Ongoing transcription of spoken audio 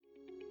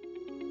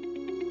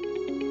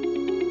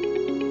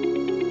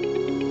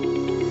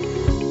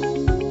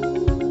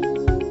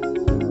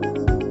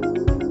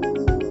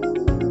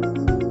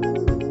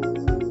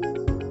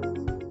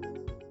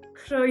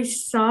we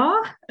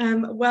start,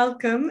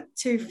 welcome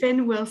to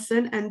Finn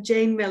Wilson and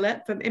Jane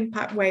Millett from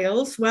Impact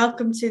Wales.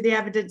 Welcome to the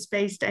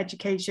Evidence-Based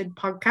Education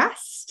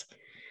podcast.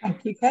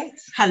 Thank you, Kate.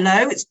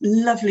 Hello, it's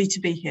lovely to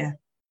be here.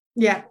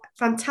 Yeah,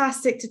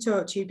 fantastic to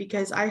talk to you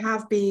because I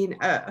have been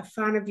a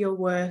fan of your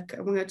work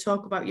and we're going to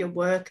talk about your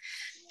work.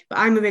 But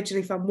I'm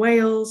originally from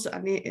Wales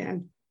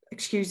and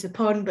excuse the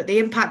pun, but the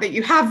impact that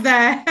you have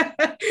there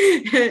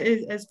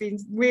has been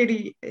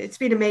really, it's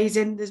been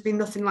amazing. There's been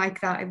nothing like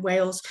that in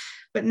Wales.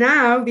 But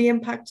now the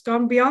impact's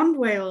gone beyond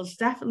Wales,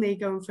 definitely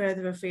going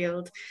further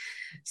afield.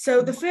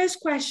 So the first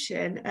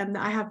question that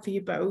I have for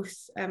you both,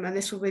 and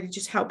this will really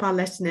just help our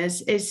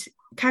listeners, is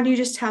can you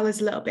just tell us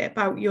a little bit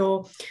about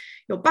your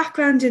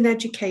background in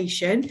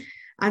education,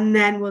 and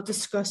then we'll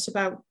discuss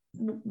about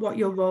what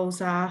your roles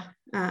are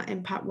at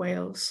Impact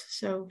Wales.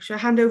 So shall I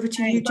hand over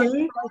to you,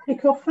 Jane?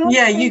 Kick off first?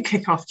 Yeah, you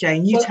kick off,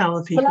 Jane. You tell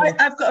the people. Well,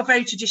 I've got a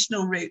very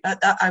traditional route.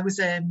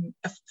 I'm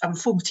a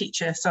former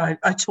teacher, so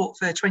I taught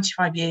for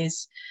 25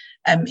 years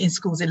in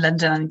schools in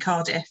London and in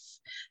Cardiff.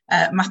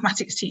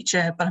 Mathematics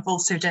teacher, but I've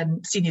also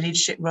done senior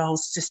leadership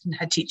roles, assistant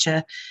head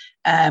teacher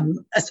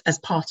as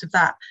part of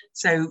that.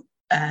 So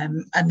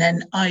and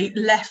then I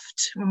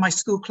left, when my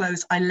school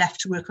closed, I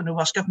left to work on a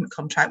Welsh Government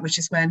contract, which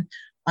is when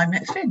I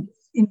met Finn.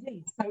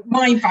 Indeed. So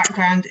my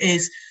background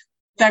is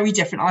very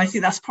different. I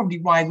think that's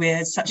probably why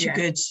we're such a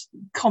good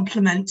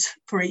complement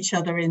for each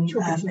other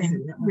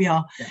we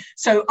are. Yeah.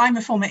 So I'm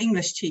a former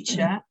English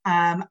teacher,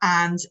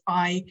 and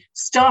I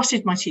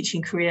started my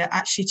teaching career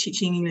actually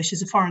teaching English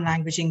as a foreign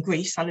language in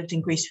Greece. I lived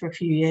in Greece for a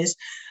few years,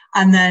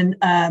 and then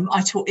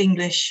I taught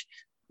English,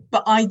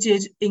 but I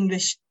did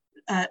English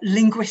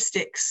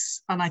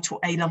linguistics, and I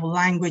taught A-level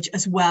language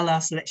as well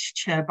as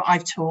literature, but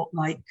I've taught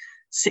like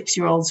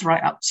 6-year-olds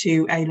right up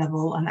to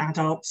A-level and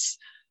adults.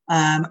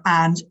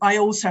 And I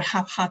also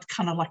have had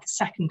kind of like a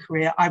second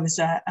career. I was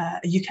a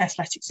UK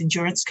athletics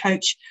endurance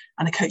coach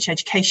and a coach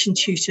education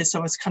tutor. So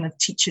I was kind of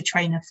teacher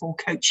trainer for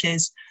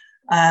coaches.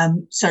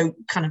 So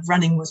kind of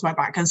running was my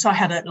background. So I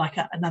had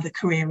another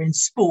career in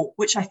sport,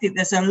 which I think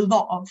there's a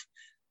lot of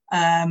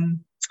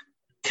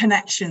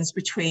connections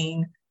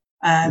between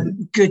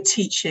good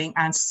teaching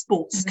and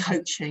sports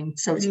coaching.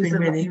 So it's been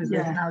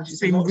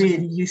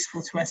really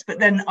useful to us. But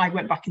then I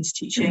went back into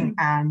teaching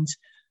and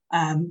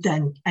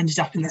then ended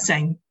up in the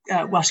same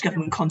Welsh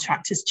Government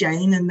contract as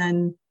Jane. And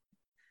then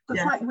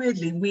quite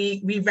weirdly,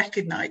 we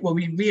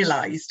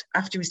realised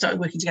after we started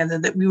working together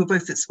that we were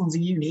both at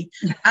Swansea Uni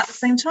at the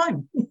same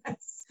time.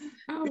 Yes.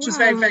 Which was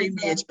very, very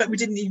weird, but we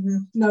didn't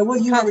even you were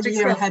a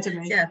year ahead of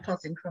me. Yeah,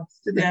 passing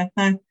cross. No.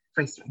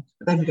 Very strange.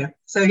 But there we go.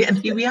 So and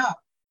here we are.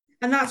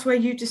 And that's where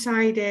you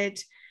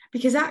decided,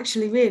 because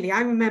actually, really,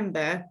 I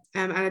remember,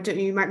 and I don't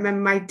know, you might remember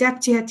my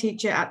deputy head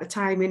teacher at the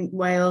time in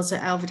Wales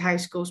at Elford High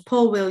Schools,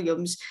 Paul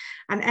Williams,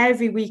 and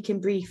every week in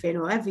briefing,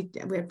 we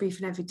had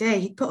briefing every day,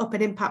 he'd put up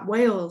an Impact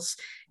Wales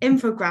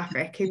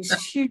infographic. He was a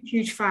huge,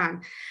 huge fan.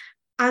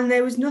 And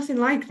there was nothing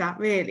like that,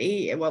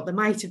 really. Well, there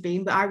might have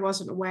been, but I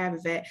wasn't aware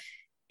of it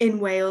in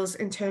Wales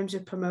in terms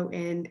of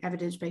promoting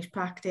evidence-based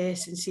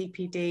practice and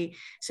CPD.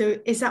 So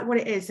is that what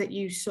it is that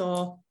you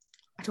saw?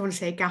 I don't want to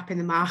say a gap in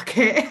the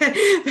market,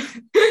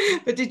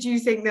 but did you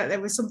think that there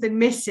was something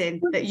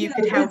missing that you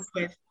could help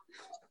with?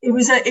 It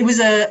was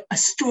a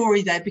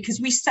story there,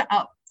 because we set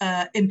up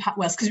Impact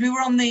Wales because we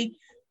were on the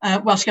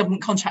Welsh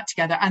Government contract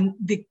together, and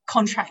the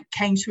contract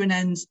came to an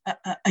end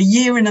a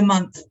year and a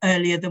month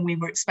earlier than we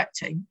were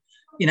expecting,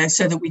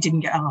 so that we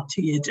didn't get our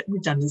 2-year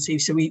redundancy.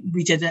 So we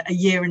did a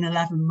year and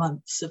 11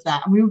 months of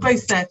that. And we were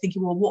both there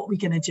thinking, well, what are we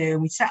going to do?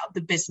 And we set up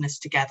the business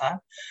together.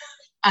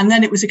 And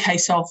then it was a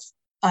case of,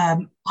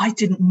 I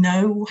didn't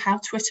know how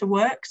Twitter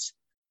worked,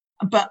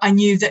 but I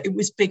knew that it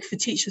was big for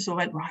teachers. So I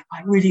went, right,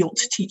 I really ought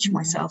to teach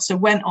myself. So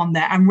went on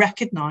there and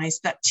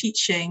recognised that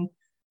teaching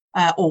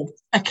or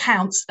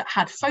accounts that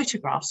had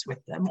photographs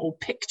with them or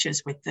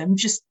pictures with them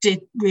just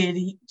did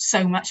really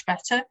so much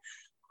better.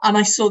 And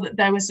I saw that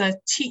there was a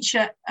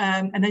teacher,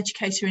 an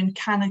educator in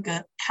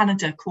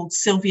Canada called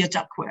Sylvia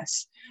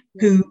Duckworth,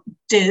 who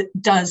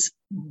does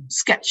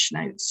sketch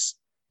notes.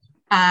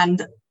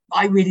 And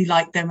I really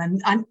like them,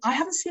 and I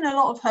haven't seen a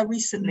lot of her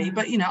recently,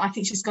 but I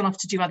think she's gone off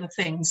to do other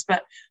things.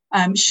 But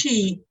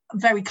she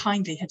very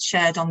kindly had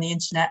shared on the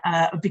internet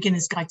a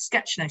beginner's guide to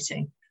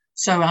sketchnoting.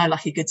 So I,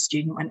 like a good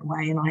student, went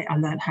away and I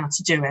learned how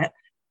to do it.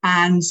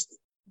 And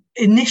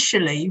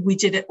initially we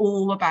did it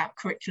all about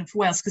Curriculum for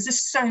Wales, because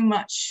there's so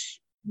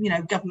much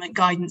government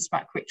guidance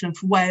about Curriculum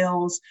for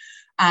Wales,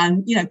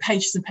 and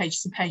pages and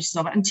pages and pages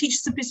of it. And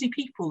teachers are busy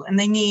people, and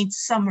they need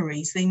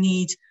summaries. They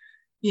need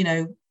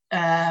a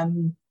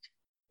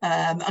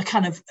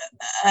kind of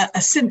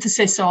a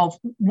synthesis of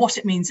what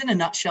it means in a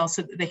nutshell,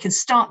 so that they can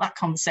start that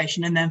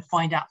conversation and then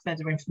find out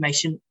further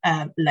information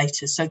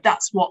later. So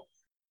that's what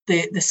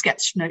the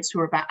sketch notes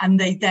were about. And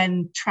they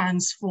then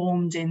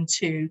transformed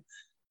into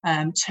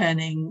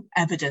turning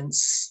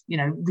evidence,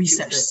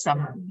 research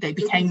summaries. They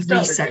became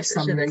research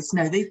summaries.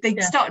 No, they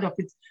started off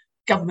with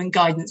government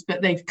guidance,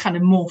 but they've kind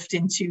of morphed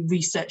into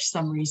research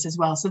summaries as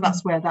well. So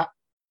that's where that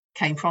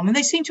came from, and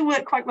they seem to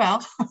work quite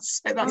well.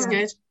 So that's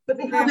good. But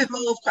they have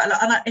evolved quite a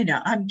lot. And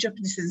I'm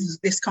jumping into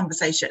this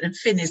conversation, and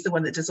Finn is the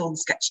one that does all the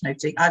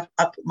sketchnoting. I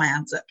put my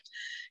hands up.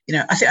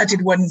 I think I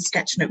did one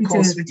sketchnote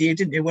course with you,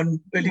 didn't you? One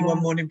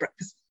morning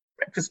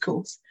breakfast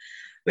course,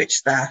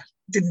 which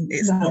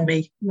it's not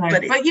me. No.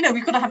 But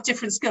we've got to have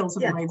different skills,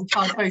 haven't we? We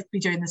can't both be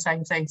doing the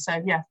same thing.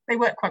 So yeah, they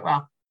work quite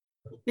well.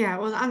 Yeah,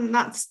 well, and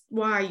that's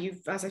why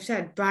you've, as I've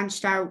said,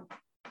 branched out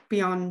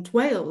beyond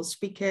Wales,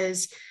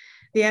 because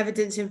the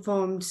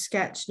evidence-informed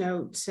sketch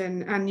notes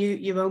and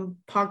your own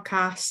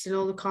podcast and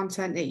all the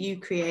content that you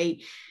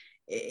create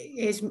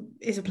is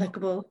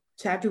applicable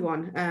to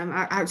everyone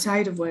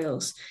outside of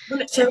Wales.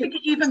 Well, so I think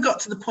it even got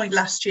to the point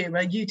last year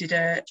where you did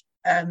a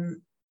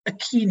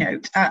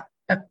keynote at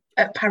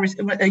Paris,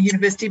 a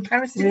university in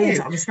Paris.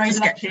 I was very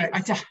lucky.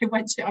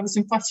 I was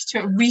invited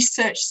to a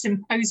research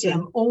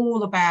symposium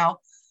all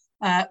about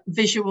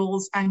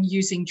visuals and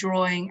using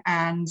drawing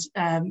and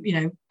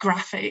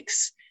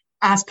graphics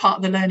as part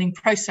of the learning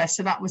process.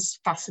 So that was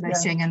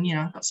fascinating, and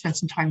I got to spend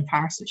some time in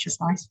Paris, which was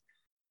nice.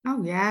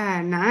 Oh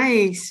yeah,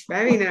 nice,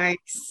 very nice.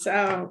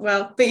 So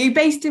but you're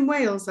based in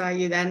Wales, are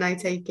you then? I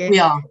take it. We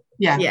are.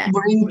 Yeah.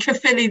 We're in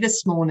Caerphilly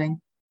this morning.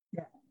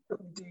 Yeah, but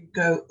we do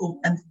go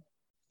and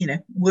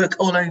work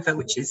all over,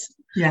 which is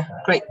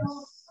great.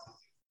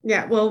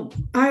 Yeah, well,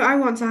 I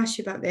want to ask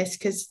you about this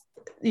because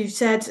you've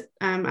said,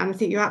 and I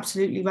think you're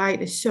absolutely right,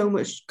 there's so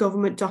much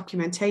government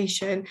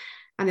documentation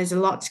and there's a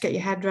lot to get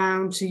your head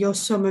around. So your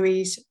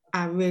summaries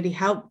are really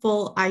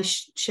helpful. I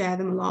share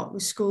them a lot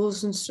with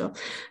schools and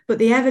stuff. But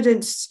the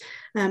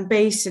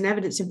evidence-based and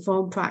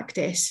evidence-informed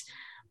practice,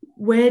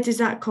 where does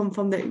that come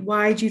from?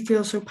 Why do you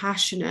feel so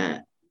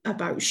passionate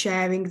about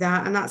sharing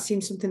that? And that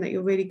seems something that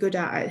you're really good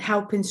at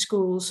helping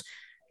schools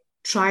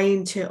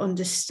trying to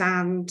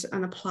understand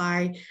and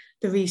apply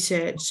the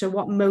research. So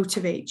what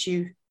motivates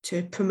you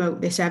to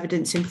promote this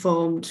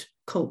evidence-informed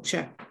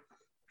culture?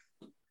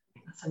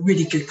 That's a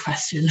really good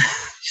question.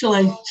 Shall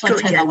I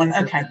take that one?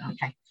 Okay.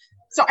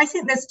 So I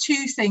think there's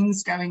two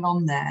things going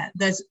on there.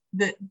 There's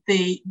the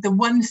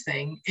one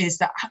thing is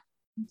that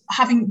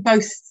having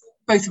both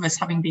of us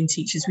having been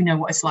teachers, we know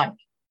what it's like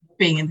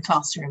being in the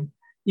classroom.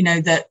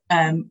 That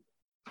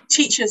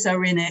teachers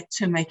are in it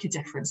to make a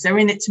difference. They're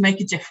in it to make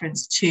a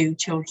difference to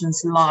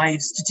children's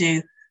lives, to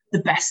do the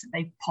best that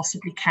they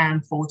possibly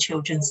can for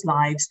children's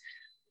lives.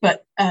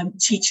 But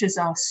teachers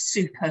are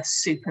super,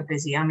 super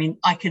busy. I mean,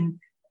 I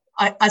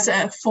as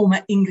a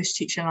former English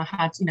teacher, and I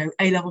had,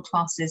 A-level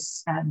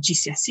classes,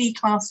 GCSE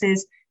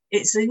classes,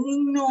 it's an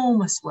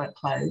enormous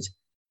workload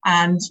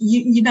and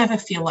you never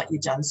feel like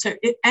you're done. So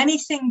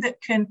anything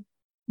that can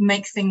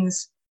make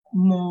things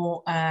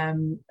more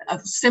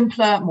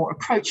simpler, more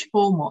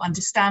approachable, more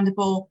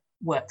understandable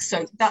works.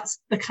 So that's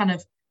the kind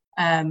of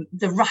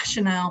the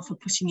rationale for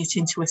putting it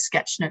into a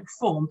sketchnote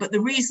form. But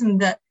the reason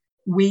that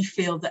we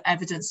feel that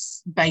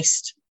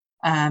evidence-based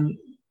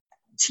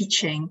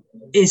teaching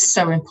is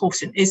so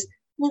important is,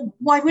 well,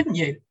 why wouldn't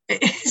you?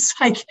 It's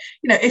like,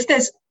 if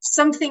there's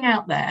something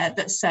out there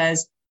that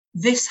says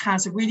this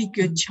has a really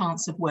good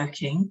chance of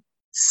working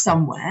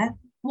somewhere,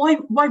 why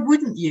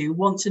wouldn't you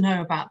want to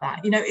know about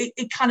that?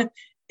 It kind of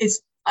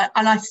is,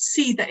 and I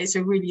see that it's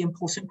a really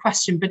important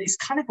question, but it's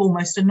kind of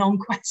almost a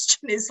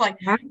non-question. It's like,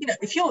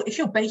 if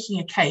you're baking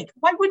a cake,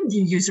 why wouldn't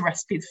you use a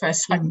recipe the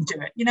first time you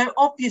do it?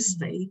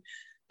 Obviously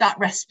that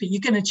recipe,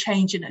 you're going to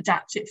change and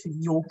adapt it for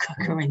your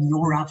cooker and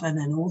your oven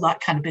and all that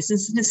kind of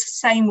business. And it's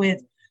the same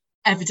with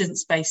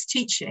evidence-based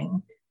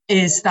teaching,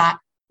 is that,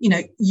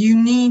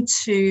 you need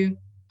to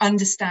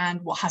understand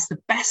what has the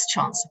best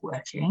chance of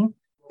working,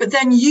 but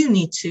then you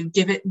need to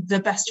give it the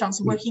best chance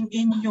of working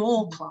in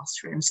your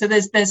classroom. So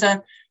there's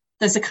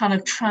a kind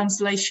of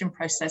translation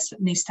process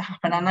that needs to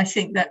happen. And I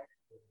think that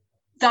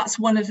that's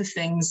one of the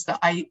things that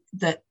I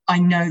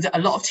know that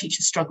a lot of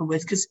teachers struggle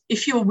with, because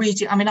if you're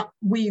reading,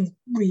 we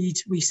read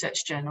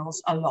research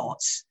journals a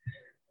lot,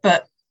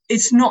 but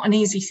it's not an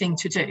easy thing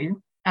to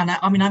do. And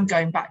I'm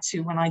going back to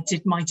when I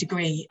did my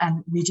degree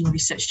and reading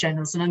research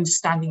journals and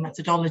understanding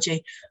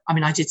methodology.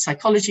 I did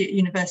psychology at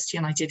university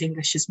and I did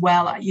English as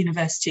well at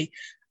university.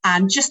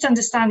 And just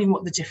understanding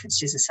what the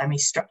difference is a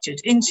semi-structured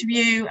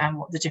interview and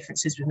what the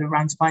difference is with a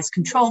randomized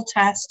control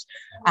test,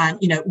 and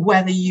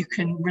whether you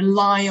can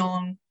rely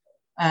on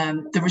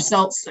the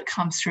results that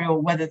come through, or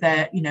whether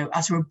they're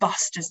as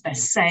robust as they're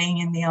saying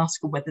in the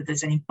article, whether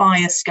there's any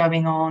bias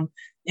going on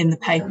in the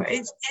paper.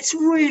 It's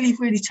really,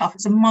 really tough.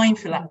 It's a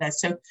minefield out there.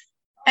 So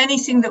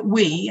anything that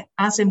we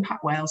as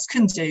Impact Wales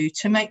can do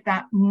to make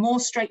that more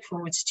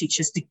straightforward to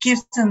teachers, to give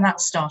them that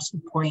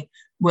starting point,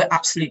 we're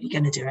absolutely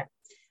going to do it.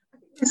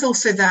 There's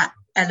also that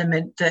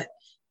element that,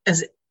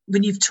 as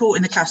when you've taught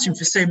in the classroom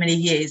for so many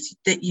years,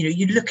 that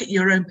you look at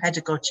your own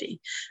pedagogy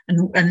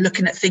and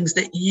looking at things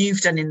that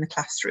you've done in the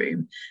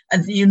classroom,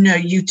 and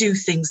you do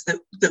things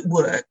that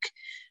work.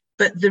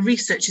 But the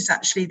research is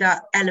actually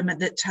that element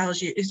that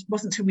tells you. It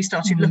wasn't until we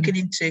started looking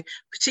into,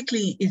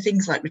 particularly in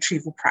things like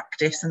retrieval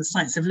practice and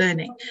science of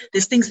learning,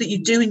 there's things that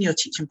you do in your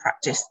teaching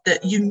practice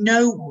that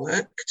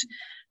worked,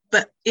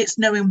 but it's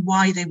knowing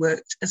why they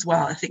worked as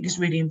well, I think, is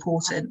really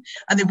important.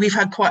 And then we've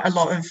had quite a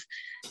lot of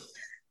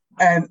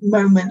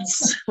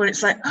moments where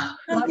it's like,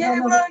 that's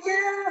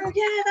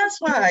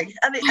why,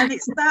 and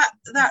it's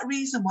that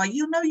reason why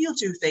you'll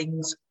do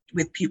things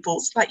with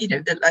pupils, like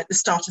like the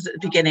starters at the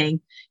beginning,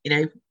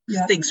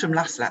 things from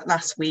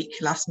last week,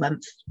 last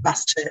month,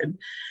 last term.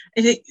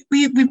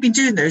 We've been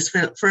doing those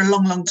for a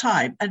long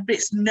time, but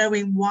it's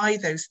knowing why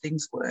those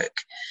things work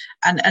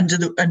and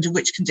under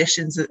which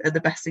conditions are the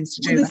best things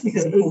to do. I think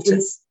is important.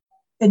 It's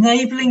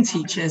enabling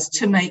teachers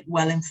to make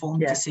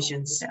well-informed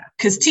decisions,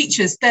 because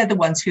teachers, they're the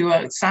ones who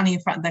are standing in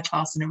front of their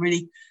class in a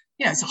really,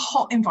 it's a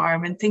hot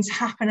environment, things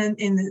happen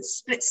in the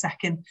split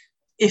second.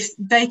 If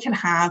they can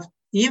have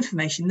the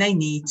information they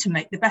need to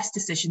make the best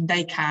decision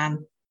they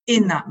can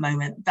in that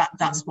moment,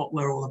 that's what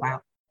we're all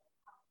about.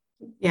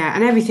 Yeah,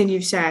 and everything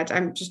you've said,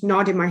 I'm just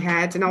nodding my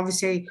head. And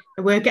obviously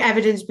I work at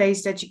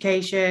evidence-based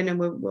education and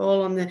we're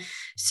all on the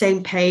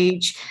same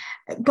page.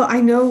 But I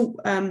know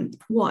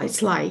what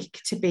it's like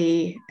to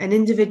be an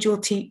individual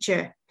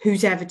teacher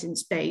who's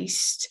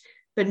evidence-based,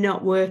 but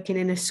not working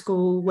in a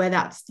school where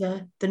that's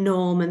the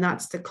norm and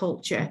that's the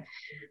culture.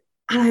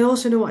 And I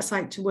also know what it's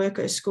like to work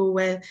at a school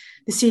where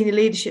the senior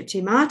leadership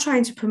team are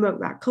trying to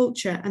promote that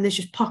culture and there's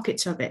just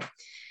pockets of it.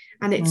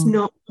 And it's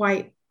not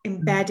quite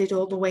embedded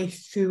all the way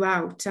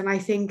throughout. And I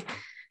think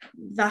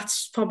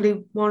that's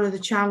probably one of the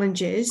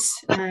challenges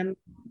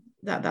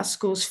that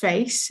schools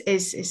face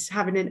is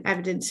having an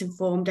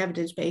evidence-informed,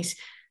 evidence-based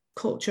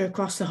culture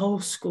across the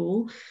whole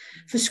school.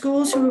 For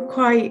schools who are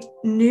quite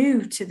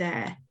new to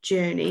their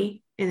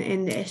journey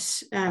in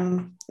this,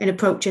 in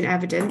approaching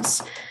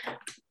evidence,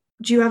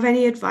 do you have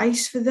any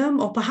advice for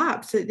them? Or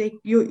perhaps that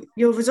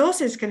your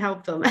resources can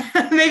help them?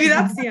 Maybe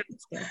that's the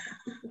answer.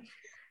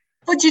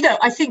 Well,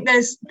 I think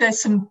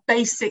there's some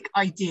basic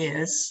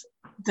ideas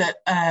that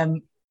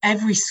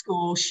every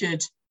school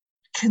should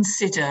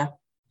consider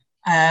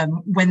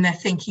when they're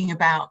thinking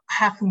about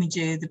how can we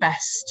do the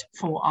best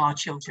for our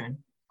children.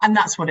 And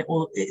that's what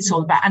it's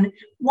all about. And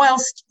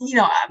whilst,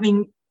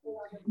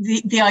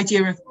 the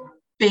idea of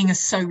being a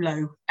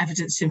solo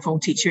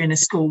evidence-informed teacher in a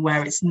school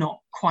where it's not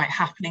quite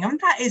happening,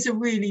 that is a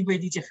really,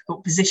 really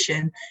difficult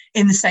position.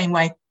 In the same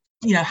way,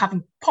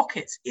 having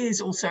pockets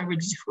is also a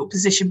really difficult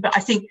position. But I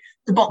think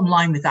the bottom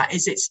line with that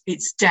is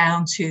it's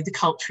down to the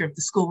culture of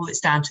the school. It's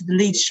down to the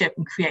leadership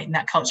and creating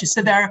that culture.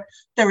 So there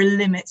are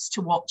limits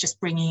to what just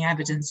bringing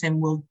evidence in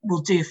will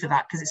do for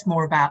that, because it's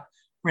more about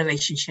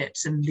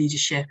relationships and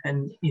leadership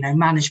and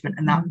management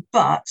and that.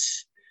 But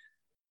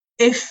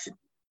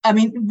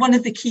one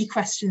of the key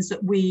questions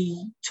that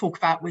we talk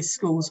about with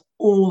schools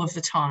all of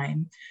the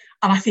time,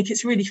 and I think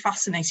it's really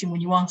fascinating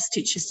when you ask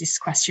teachers this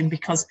question,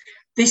 because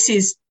this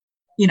is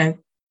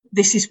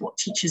what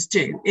teachers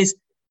do, is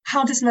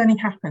how does learning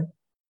happen?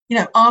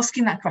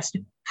 Asking that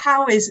question,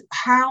 how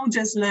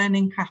does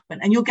learning happen?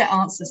 And you'll get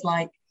answers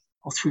like,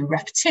 or through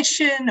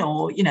repetition,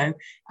 or,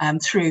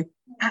 through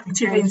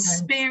active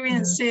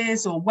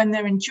experiences, or when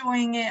they're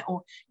enjoying it,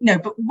 or,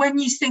 but when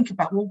you think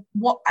about, well,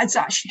 what is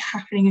actually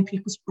happening in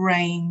people's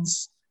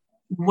brains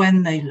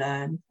when they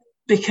learn?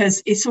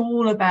 Because it's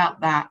all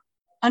about that.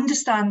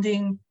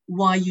 Understanding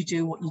why you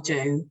do what you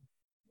do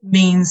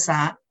means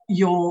that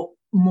you're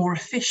more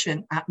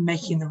efficient at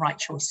making the right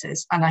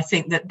choices. And I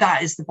think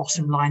that is the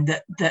bottom line,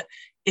 that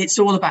it's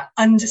all about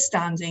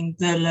understanding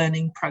the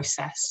learning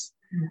process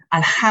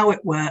and how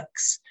it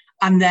works,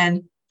 and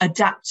then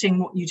adapting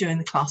what you do in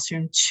the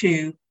classroom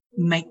to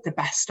make the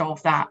best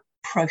of that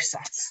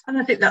process. And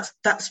I think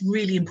that's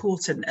really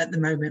important at the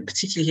moment,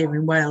 particularly here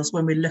in Wales,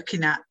 when we're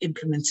looking at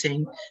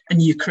implementing a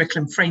new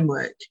curriculum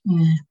framework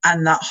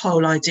and that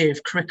whole idea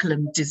of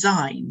curriculum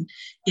design.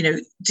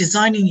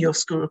 Designing your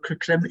school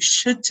curriculum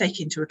should take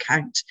into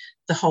account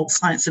the whole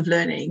science of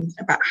learning,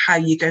 about how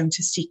you're going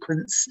to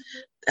sequence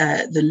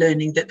the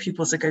learning that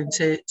pupils are going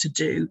to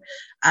do,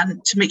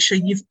 and to make sure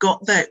you've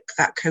got that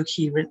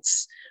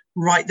coherence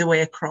right the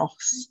way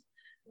across,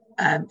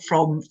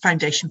 from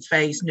foundation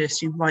phase,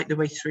 nursery, right the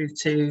way through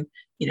to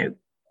the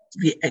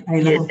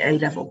A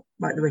level,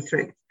 right the way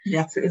through.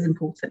 Yeah, so it is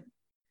important.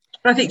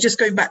 But I think, just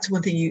going back to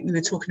one thing you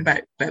were talking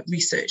about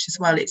research as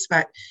well, it's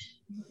about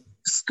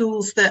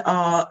schools that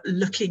are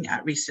looking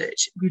at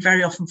research. We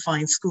very often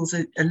find schools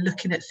are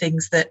looking at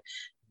things that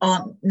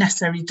aren't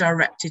necessarily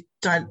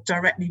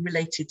directly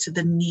related to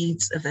the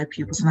needs of their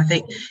pupils. And I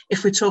think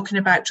if we're talking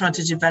about trying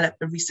to develop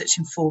a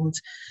research-informed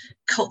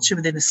culture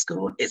within a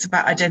school, it's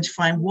about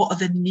identifying what are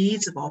the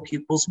needs of our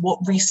pupils, what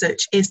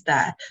research is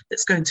there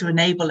that's going to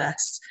enable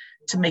us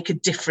to make a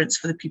difference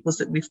for the pupils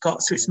that we've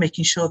got. So it's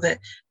making sure that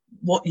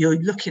what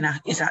you're looking at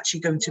is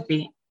actually going to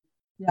be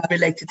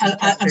related to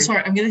I'm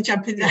sorry, I'm going to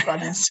jump in there on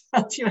this.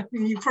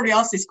 You probably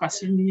asked this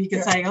question and you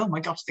can say, oh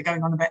my gosh, they're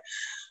going on a bit.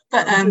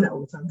 But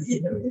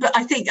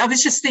I think I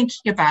was just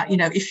thinking about,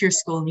 if you're a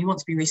school and you want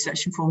to be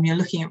research informed, you're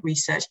looking at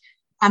research,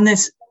 and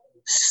there's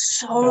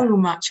so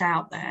much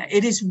out there.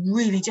 It is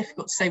really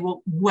difficult to say,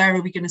 well, where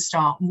are we going to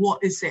start?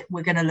 What is it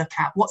we're going to look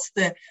at? What's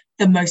the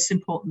most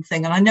important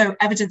thing? And I know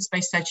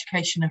evidence-based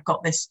education have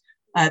got this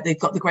They've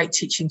got the Great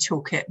Teaching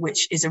Toolkit,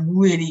 which is a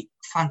really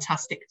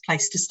fantastic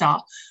place to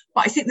start.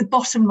 But I think the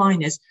bottom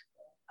line is,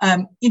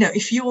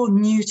 if you're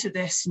new to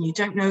this and you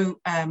don't know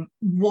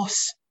what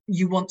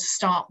you want to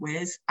start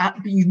with,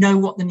 but you know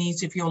what the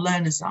needs of your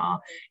learners are,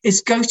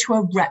 is go to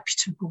a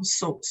reputable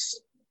source.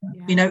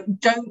 Yeah.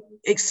 Don't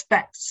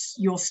expect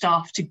your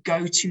staff to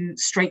go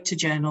straight to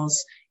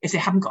journals if they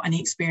haven't got any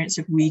experience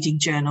of reading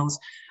journals.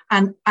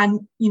 And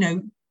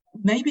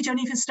maybe don't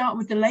even start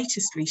with the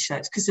latest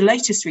research, because the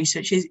latest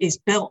research is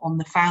built on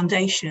the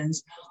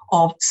foundations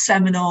of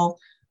seminal,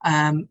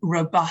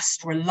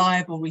 robust,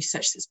 reliable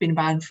research that's been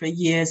around for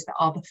years, that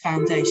are the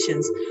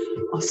foundations.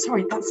 Oh,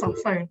 sorry, that's our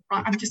phone.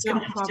 Right, I'm just going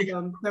to have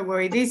to... Don't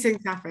worry, these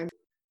things happen.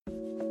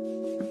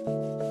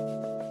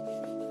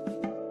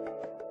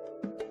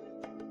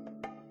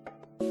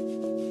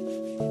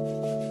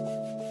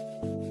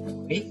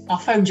 Our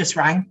phone just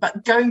rang,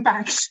 but going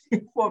back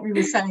to what we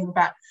were saying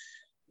about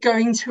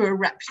going to a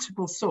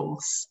reputable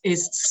source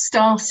is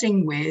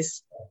starting with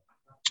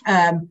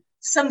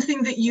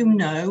something that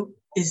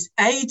is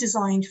A,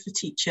 designed for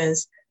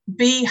teachers,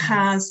 B,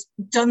 has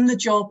done the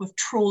job of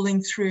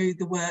trawling through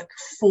the work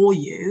for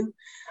you,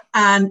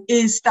 and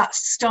is that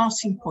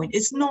starting point.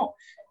 It's not,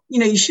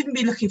 you shouldn't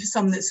be looking for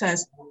someone that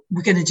says,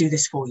 we're going to do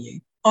this for you.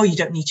 Oh, you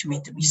don't need to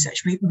read the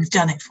research. We've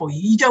done it for you.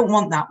 You don't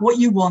want that. What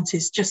you want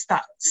is just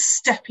that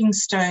stepping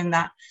stone,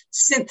 that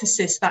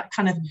synthesis, that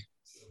kind of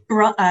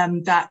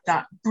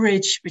that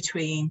bridge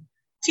between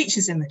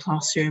teachers in the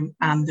classroom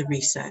and the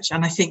research.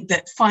 And I think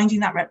that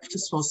finding that reputable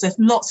source, there's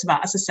lots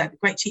about, as I said, the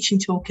Great Teaching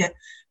Toolkit,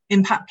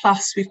 Impact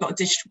Plus. We've got a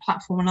digital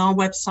platform on our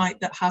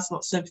website that has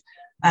lots of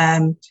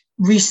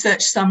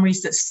research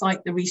summaries that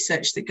cite the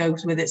research that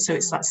goes with it. So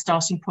it's that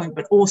starting point.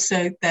 But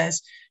also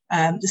there's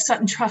the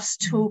Sutton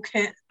Trust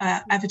Toolkit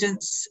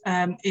evidence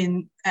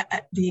in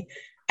the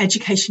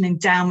Education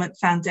Endowment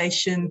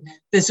Foundation.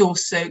 There's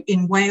also,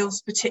 in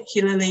Wales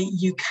particularly,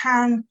 you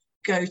can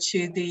go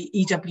to the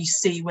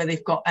EWC, where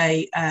they've got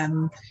a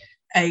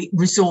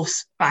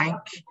resource bank,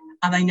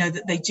 and I know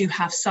that they do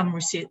have some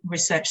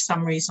research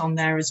summaries on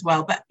there as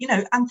well. But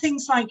and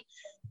things like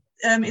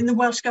in the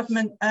Welsh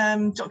Government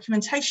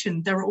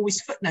documentation, there are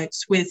always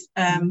footnotes with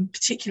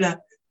particular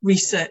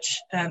research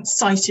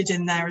cited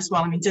in there as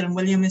well. I mean, Dylan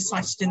William is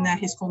cited in there,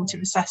 his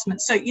formative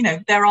assessment. So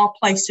there are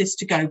places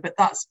to go, but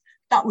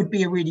that would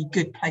be a really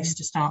good place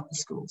to start for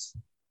schools.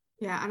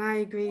 Yeah, and I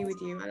agree with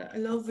you. I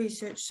love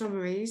research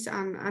summaries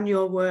and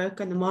your work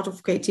and the model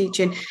for great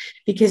teaching,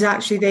 because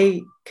actually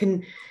they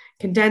can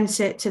condense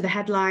it to the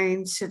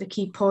headlines, to the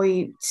key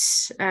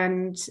points.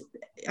 And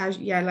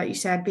like you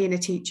said, being a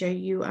teacher,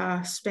 you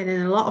are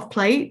spinning a lot of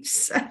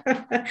plates.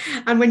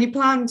 And when you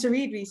plan to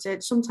read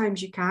research,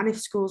 sometimes you can, if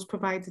schools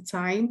provide the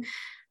time.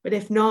 But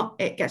if not,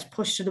 it gets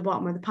pushed to the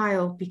bottom of the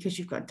pile because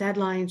you've got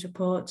deadlines,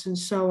 reports, and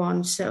so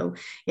on. So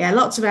yeah,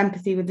 lots of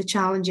empathy with the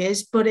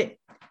challenges, but it,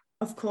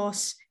 of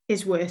course,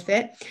 is worth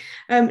it.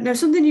 Now,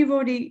 something you've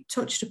already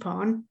touched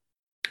upon,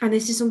 and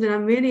this is something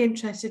I'm really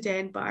interested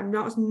in, but I'm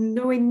not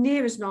nowhere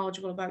near as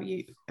knowledgeable about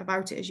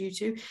it as you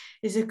two,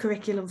 is a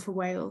curriculum for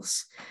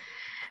Wales.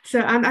 So,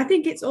 and I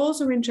think it's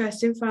also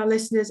interesting for our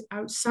listeners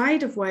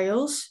outside of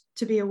Wales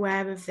to be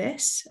aware of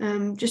this,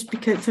 just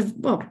because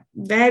for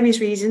various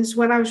reasons.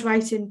 When I was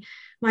writing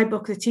my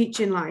book, The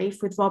Teaching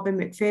Life, with Robin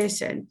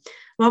McPherson,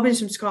 Robin's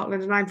from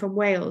Scotland and I'm from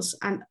Wales,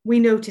 and we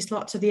noticed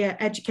lots of the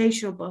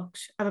educational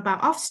books are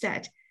about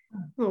Ofsted.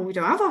 Well, we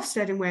don't have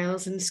Ofsted in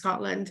Wales and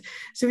Scotland.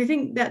 So we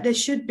think that there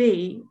should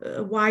be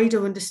a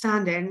wider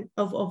understanding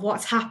of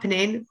what's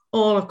happening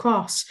all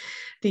across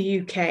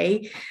the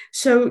UK.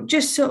 So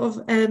just sort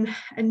of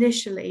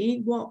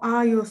initially, what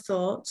are your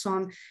thoughts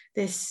on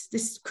this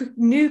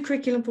new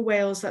curriculum for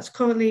Wales that's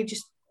currently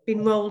just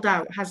been rolled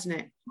out, hasn't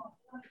it?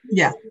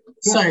 Yeah.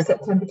 So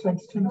September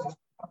 2020.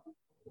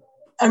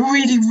 A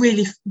really,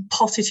 really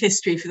potted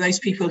history for those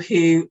people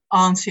who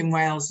aren't in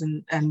Wales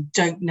and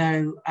don't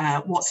know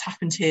what's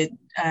happened here.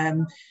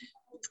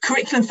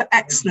 Curriculum for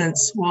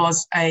Excellence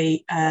was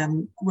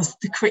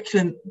the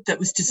curriculum that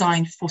was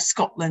designed for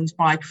Scotland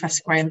by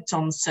Professor Graham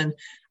Donaldson,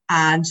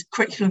 and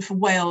Curriculum for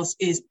Wales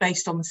is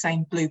based on the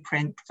same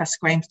blueprint. Professor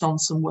Graham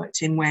Donaldson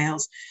worked in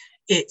Wales.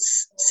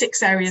 It's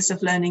 6 areas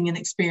of learning and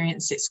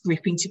experience. It's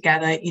grouping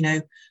together,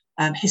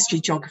 history,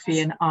 geography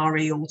and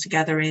RE all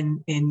together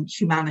in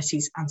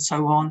humanities and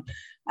so on.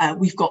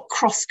 We've got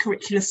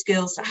cross-curricular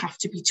skills that have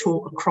to be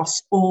taught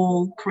across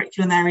all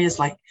curriculum areas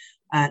like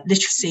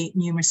literacy,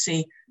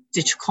 numeracy,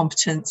 digital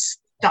competence.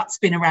 That's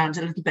been around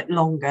a little bit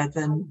longer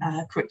than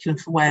Curriculum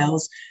for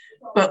Wales.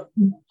 But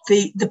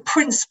the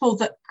principle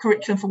that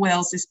Curriculum for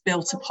Wales is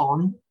built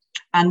upon,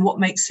 and what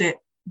makes it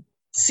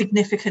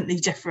significantly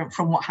different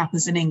from what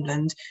happens in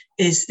England,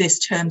 is this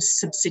term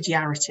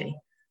subsidiarity,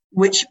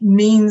 which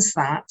means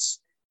that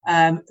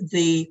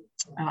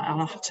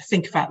I'll have to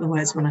think about the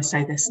words when I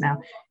say this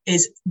now,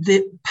 is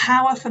the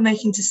power for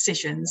making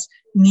decisions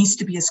needs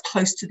to be as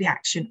close to the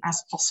action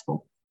as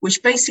possible,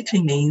 which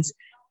basically means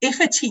if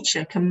a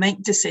teacher can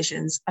make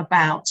decisions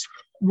about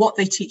what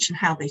they teach and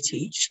how they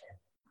teach,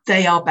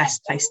 they are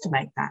best placed to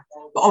make that.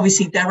 But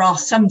obviously there are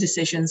some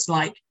decisions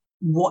like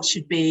what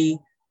should be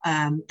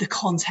the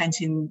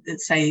content in,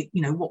 say,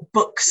 what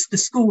books the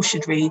school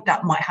should read,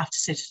 that might have to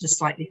sit at a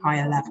slightly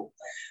higher level.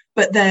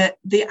 But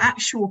the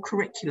actual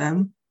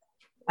curriculum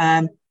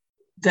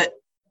that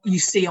you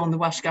see on the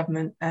Welsh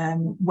Government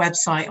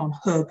website on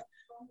Hub,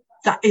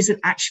 that isn't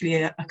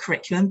actually a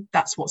curriculum.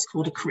 That's what's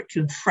called a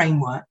curriculum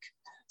framework.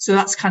 So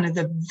that's kind of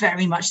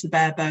very much the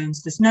bare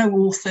bones. There's no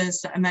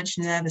authors that are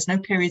mentioned there. There's no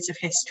periods of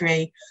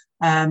history.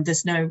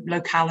 There's no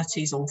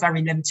localities, or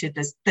very limited.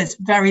 There's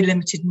very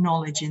limited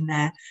knowledge in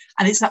there.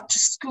 And it's up to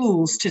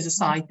schools to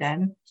decide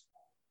then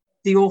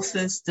the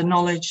authors, the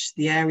knowledge,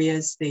 the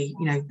areas, the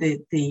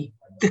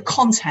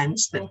content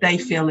that they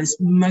feel is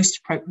most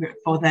appropriate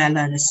for their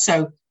learners.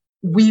 So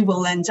we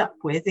will end up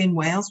with, in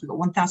Wales, we've got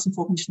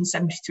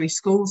 1,473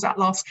 schools at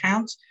last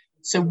count.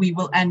 So we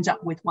will end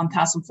up with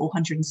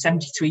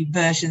 1,473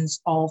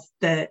 versions of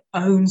their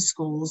own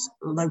school's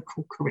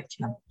local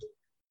curriculum.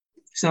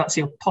 So that's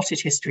your potted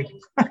history.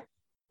 Oh,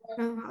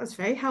 that was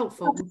very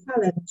helpful.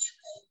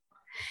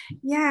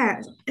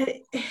 Yeah,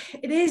 it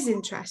is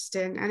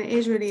interesting, and it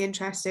is really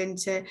interesting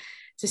to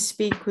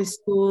speak with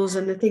schools,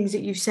 and the things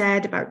that you've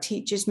said about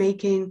teachers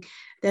making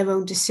their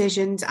own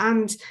decisions.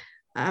 And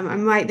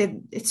I'm right that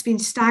it's been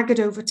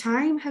staggered over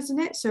time, hasn't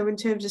it? So in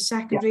terms of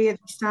secondary, yeah,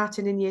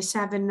 starting in year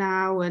 7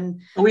 now,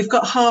 and we've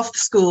got half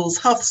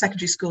the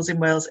secondary schools in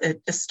Wales are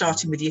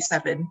starting with year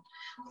 7.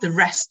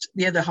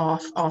 The other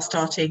half are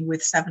starting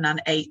with 7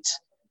 and 8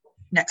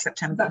 next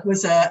September. That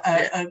was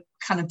a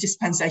kind of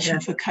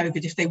dispensation for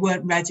COVID. If they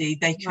weren't ready,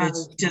 they could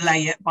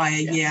delay it by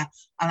a year.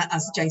 And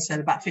as Jane said,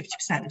 about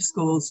 50% of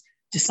schools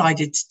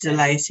decided to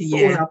delay it a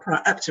year.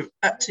 Up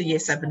to year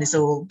 7 is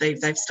all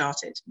they've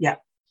started. Yeah.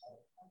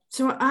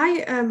 So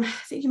I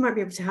think you might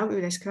be able to help me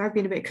with this, because I've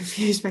been a bit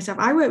confused myself.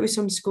 I work with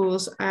some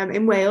schools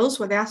in Wales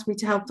where they asked me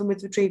to help them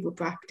with retrieval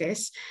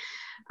practice.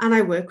 And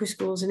I work with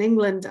schools in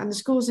England. And the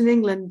schools in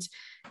England,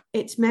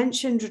 it's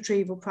mentioned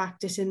retrieval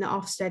practice in the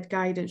Ofsted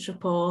guidance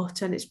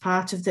report, and it's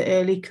part of the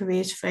early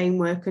careers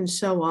framework and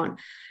so on.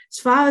 As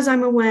far as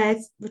I'm aware,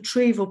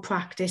 retrieval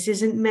practice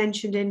isn't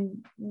mentioned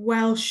in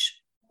Welsh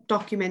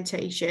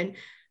documentation,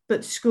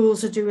 but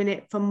schools are doing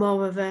it for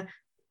more of a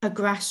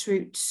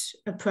grassroots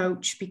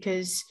approach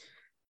because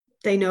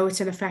they know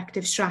it's an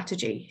effective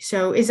strategy.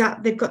 So is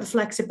that they've got the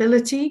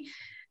flexibility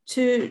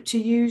to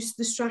use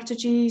the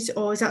strategies,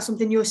 or is that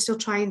something you're still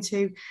trying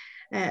to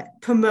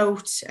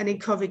promote and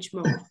encourage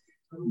more?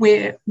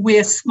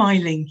 We're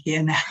smiling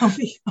here now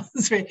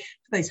because for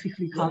those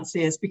people who can't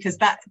see us, because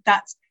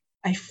that's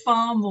a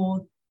far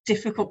more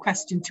difficult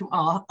question to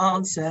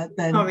answer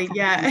than it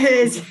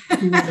is.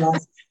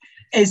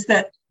 Is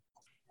that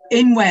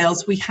in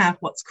Wales we have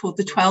what's called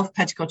the 12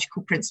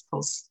 pedagogical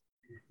principles,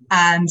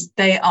 and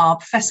they are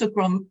Professor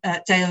Graham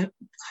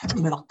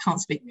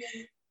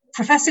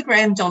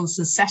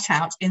Donaldson set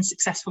out in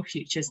Successful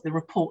Futures, the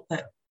report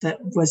that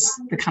was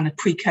the kind of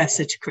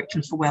precursor to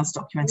Curriculum for Wales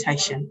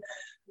documentation,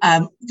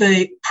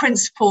 the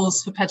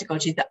principles for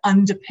pedagogy that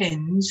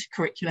underpinned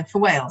Curriculum for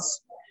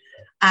Wales.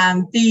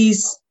 And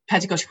these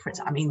pedagogical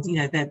principles,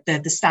 they're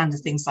the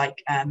standard things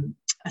like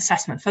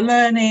assessment for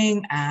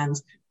learning and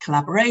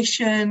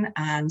collaboration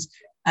and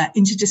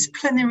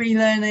interdisciplinary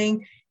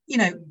learning,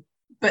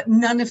 but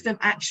none of them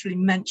actually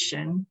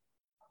mention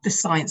the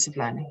science of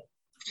learning.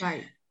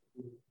 Right.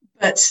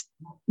 But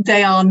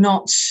they are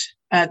not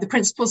the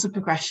principles of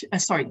progression.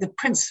 The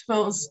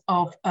principles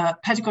of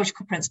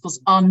pedagogical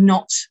principles are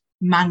not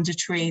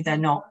mandatory. They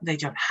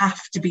don't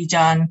have to be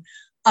done.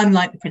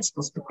 Unlike the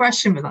principles of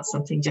progression, but that's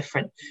something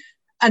different.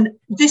 And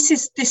this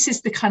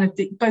is the kind of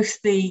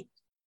both the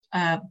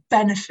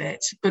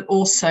benefit, but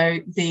also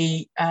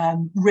the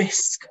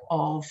risk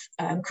of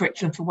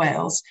Curriculum for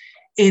Wales,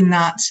 in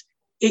that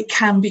it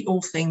can be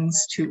all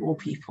things to all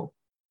people.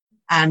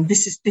 And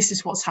this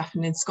is what's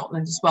happened in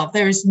Scotland as well.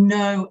 There is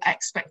no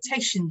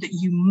expectation that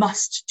you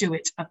must do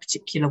it a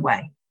particular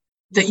way,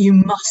 that you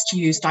must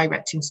use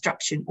direct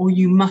instruction or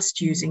you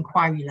must use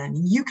inquiry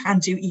learning. You can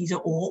do either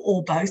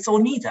or both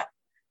or neither.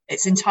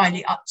 It's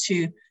entirely up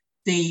to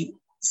the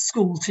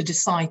school to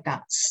decide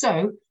that.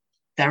 So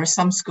there are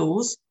some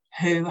schools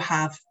who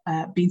have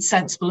been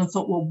sensible and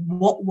thought, well,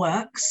 what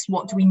works?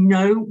 What do we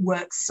know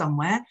works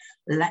somewhere?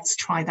 Let's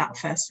try that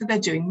first. So they're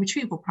doing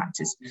retrieval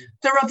practice.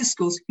 There are other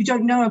schools who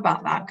don't know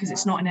about that because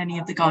it's not in any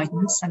of the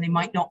guidance, and they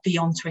might not be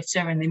on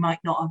Twitter and they might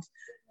not have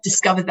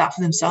discovered that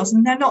for themselves,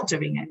 and they're not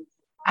doing it.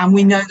 And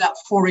we know that,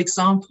 for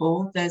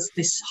example, there's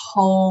this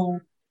whole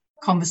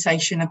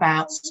conversation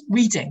about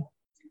reading.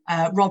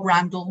 Rob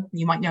Randall,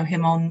 you might know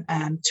him on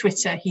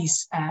Twitter.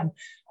 He's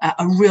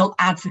a real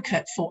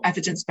advocate for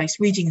evidence-based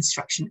reading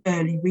instruction,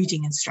 early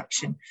reading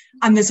instruction.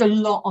 And there's a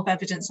lot of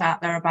evidence out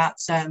there about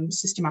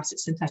systematic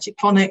synthetic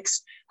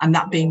phonics, and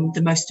that being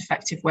the most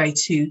effective way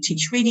to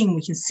teach reading.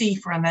 We can see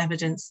from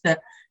evidence that,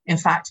 in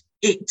fact,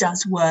 it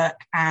does work.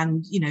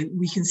 And,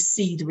 we can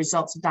see the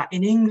results of that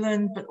in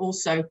England, but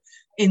also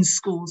in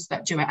schools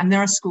that do it. And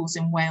there are schools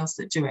in Wales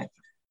that do it.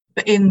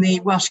 But in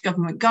the Welsh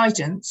Government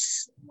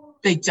guidance,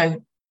 they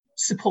don't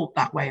support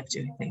that way of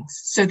doing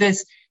things. So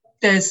there's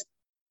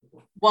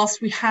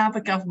whilst we have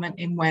a government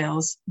in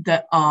Wales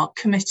that are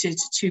committed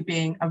to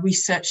being a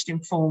research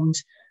informed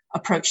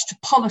approach to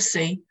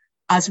policy,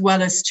 as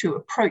well as to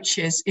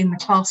approaches in the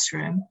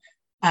classroom,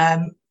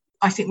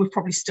 I think we're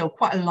probably still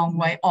quite a long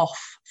way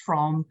off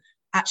from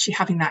actually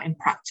having that in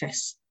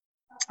practice.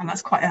 And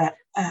that's quite a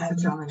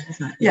challenge,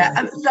 isn't it? Yeah,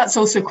 and that's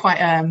also quite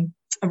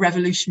a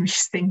revolutionary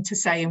thing to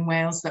say in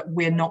Wales, that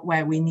we're not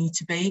where we need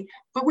to be.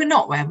 But we're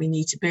not where we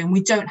need to be, and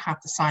we don't have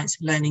the science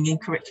of learning in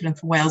curriculum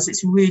for Wales.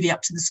 It's really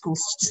up to the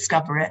schools to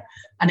discover it,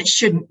 and it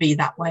shouldn't be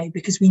that way,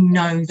 because we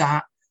know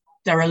that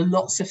there are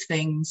lots of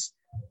things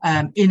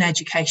in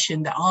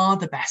education that are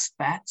the best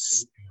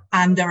bets,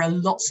 and there are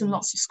lots and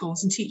lots of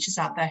schools and teachers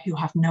out there who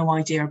have no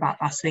idea about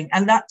that thing.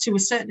 And that, to a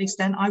certain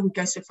extent, I would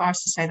go so far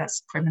as to say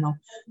that's criminal,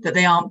 that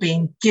they aren't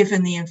being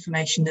given the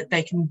information that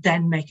they can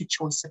then make a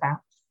choice about.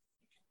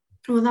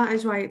 Well, that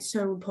is why it's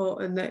so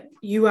important that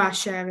you are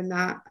sharing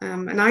that.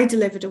 And I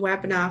delivered a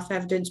webinar for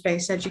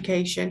evidence-based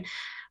education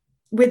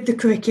with the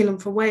Curriculum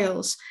for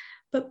Wales.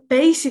 But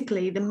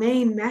basically, the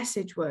main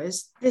message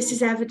was, this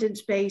is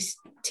evidence-based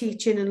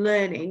teaching and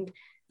learning,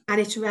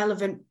 and it's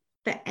relevant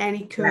for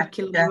any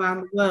curriculum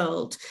around the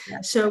world.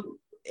 So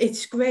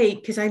it's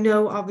great, because I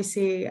know,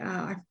 obviously,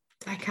 I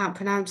can't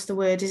pronounce the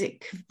word. Is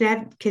it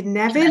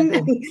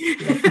Cynefin?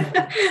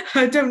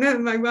 I don't know.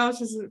 My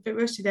Welsh is a bit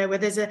rusty there, where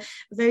there's a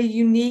very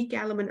unique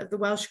element of the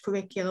Welsh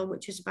curriculum,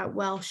 which is about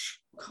Welsh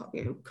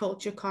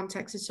culture,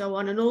 context, and so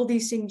on, and all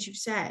these things you've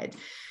said.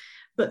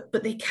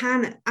 But they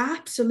can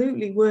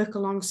absolutely work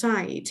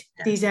alongside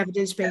these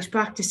evidence-based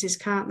practices,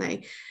 can't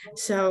they?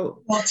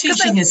 So, well,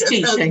 teaching is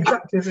teaching.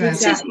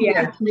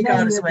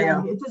 Regardless of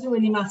where it doesn't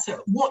really matter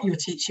what you're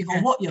teaching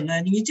or what you're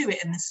learning. You do it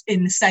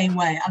in the same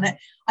way. And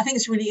I think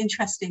it's really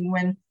interesting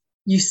when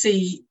you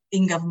see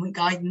in government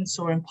guidance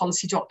or in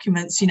policy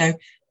documents,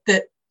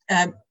 that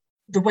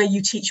the way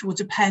you teach will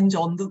depend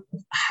on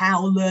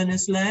how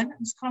learners learn.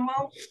 It's kind of,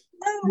 well,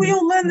 no, we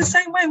all learn the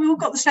same way. We all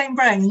got the same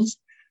brains.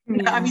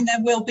 I mean,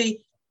 there will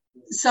be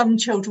some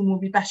children will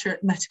be better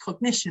at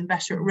metacognition,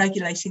 better at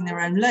regulating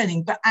their own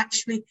learning, but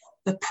actually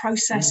the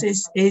process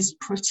is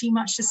pretty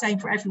much the same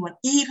for everyone,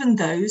 even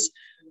those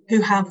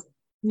who have,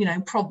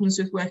 problems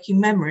with working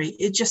memory.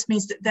 It just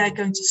means that they're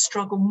going to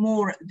struggle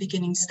more at the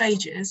beginning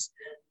stages,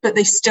 but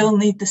they still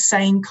need the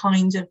same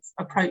kind of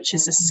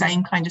approaches, the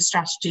same kind of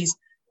strategies,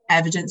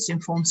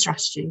 evidence-informed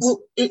strategies.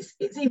 Well, it's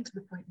even to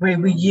the point where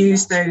we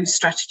use those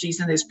strategies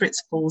and those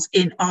principles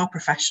in our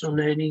professional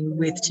learning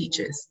with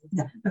teachers,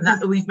 and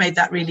that we've made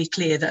that really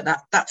clear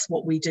that's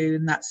what we do,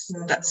 and that's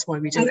why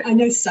we do it. I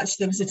noticed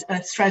actually there was a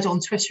thread on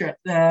Twitter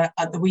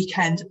at the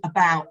weekend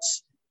about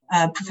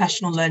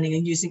professional learning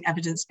and using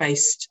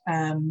evidence-based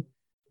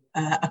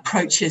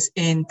approaches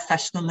in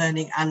professional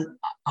learning, and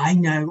I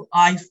know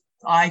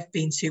I've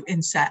been to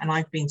INSET and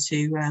I've been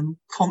to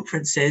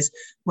conferences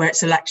where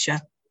it's a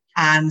lecture.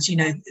 And,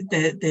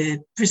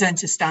 the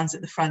presenter stands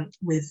at the front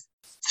with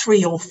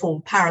 3 or 4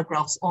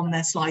 paragraphs on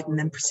their slide and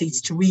then proceeds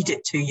to read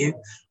it to you.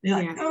 And you're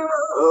like,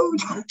 no,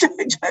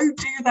 don't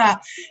do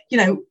that.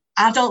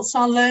 Adults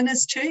are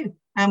learners too.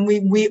 And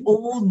we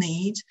all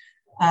need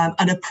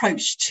an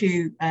approach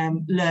to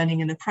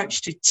learning, an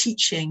approach to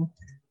teaching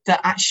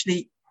that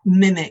actually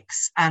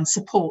mimics and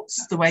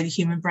supports the way the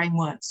human brain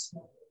works.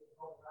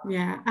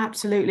 Yeah,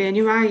 absolutely. And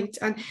you're right.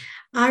 And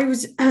I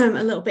was a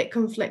little bit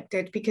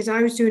conflicted, because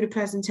I was doing a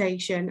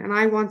presentation and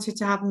I wanted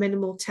to have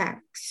minimal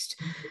text,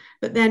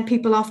 but then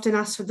people often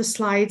ask for the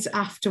slides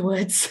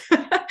afterwards.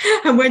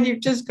 And when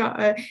you've just got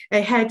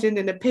a heading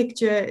and a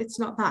picture, it's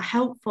not that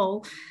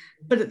helpful.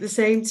 But at the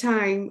same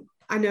time,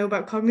 I know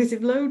about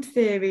cognitive load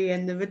theory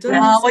and the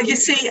redundancy. Well, you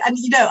see,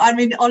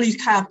 and Ollie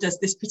Cab does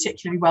this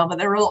particularly well, but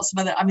there are lots of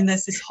other,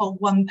 there's this whole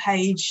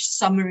 1-page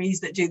summaries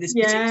that do this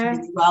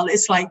particularly well.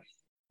 It's like,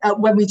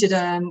 when we did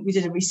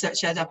a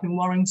research ed up in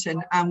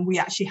Warrington, and we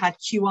actually had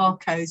QR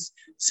codes,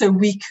 so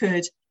we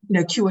could,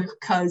 QR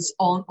codes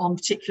on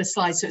particular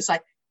slides. So it's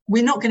like,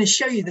 we're not going to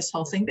show you this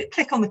whole thing, but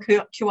click on the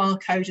QR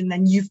code and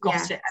then you've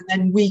got it, and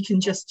then we can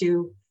just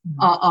do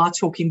our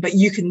talking. But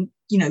you can,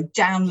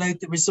 download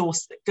the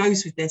resource that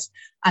goes with this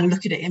and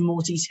look at it in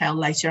more detail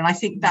later. And I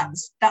think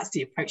that's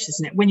the approach,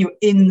 isn't it? When you're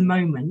in the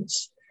moment,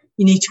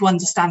 you need to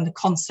understand the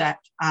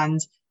concept, and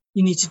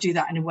you need to do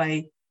that in a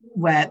way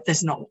where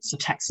there's not lots of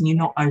text and you're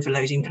not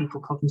overloading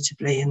people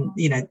cognitively, and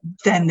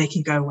then they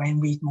can go away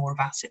and read more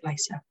about it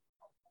later.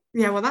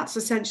 Yeah, well, that's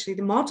essentially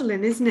the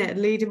modelling, isn't it?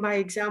 Leading by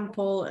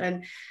example,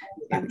 and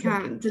we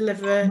can't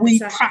deliver. We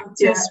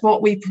practice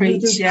what we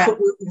preach. We put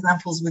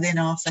examples within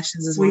our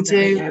sessions as well. We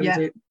do. We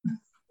do.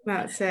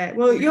 That's it.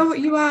 Well,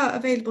 you are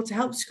available to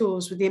help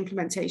schools with the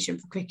implementation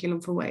for Curriculum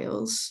for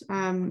Wales.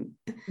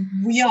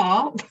 We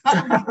are.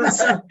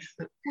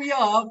 We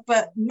are,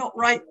 but not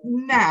right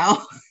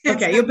now.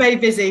 Okay, you're very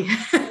busy.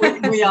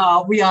 we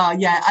are.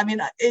 Yeah.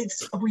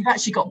 We've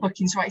actually got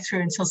bookings right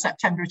through until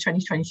September of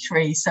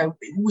 2023. So,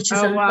 which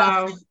is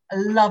a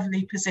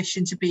lovely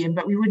position to be in.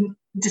 But we wouldn't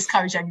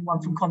discourage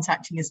anyone from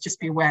contacting us. Just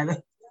be aware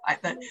that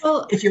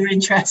Well, if you're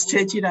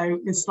interested,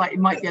 it's like, it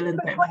might be a little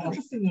bit. Quite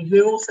interestingly,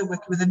 we're also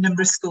working with a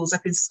number of schools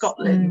up in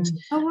Scotland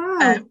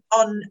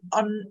on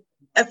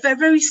a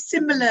very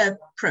similar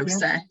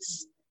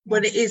process.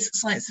 Well, it is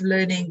science of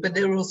learning, but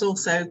there is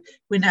also,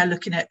 we're now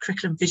looking at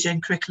curriculum vision,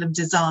 curriculum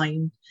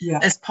design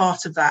as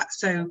part of that.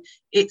 So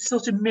it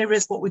sort of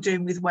mirrors what we're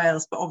doing with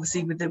Wales, but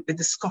obviously with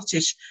the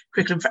Scottish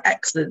curriculum for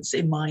excellence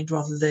in mind,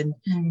 rather than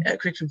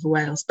curriculum for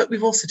Wales. But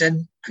we've also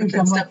done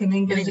curriculum stuff in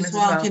England as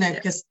well,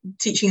 because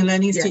teaching and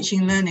learning is teaching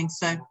and learning.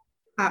 So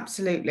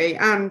absolutely,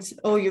 and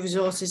all your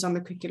resources on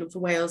the curriculum for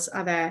Wales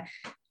are there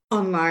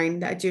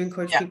online, that I do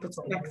encourage people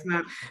to check them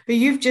out. But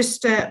you've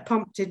just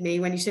prompted me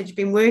when you said you've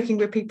been working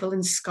with people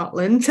in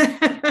Scotland,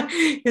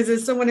 because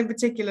there's someone in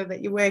particular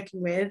that you're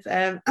working with,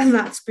 and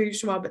that's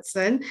Bruce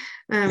Robertson,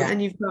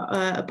 and you've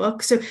got a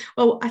book. So,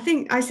 well, I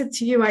think I said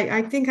to you,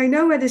 I think I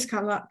know where this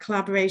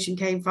collaboration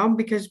came from,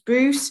 because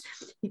Bruce,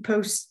 he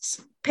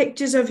posts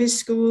pictures of his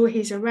school.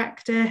 He's a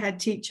rector, head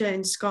teacher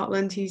in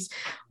Scotland. He's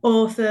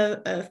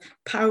author of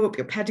Power Up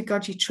Your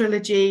Pedagogy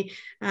trilogy,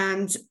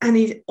 and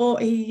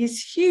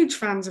he's huge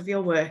fans of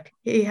your work.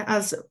 He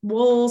has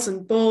walls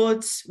and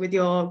boards with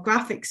your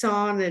graphics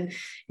on, and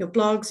your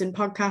blogs and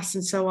podcasts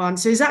and so on.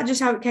 So is that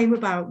just how it came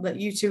about, that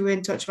you two were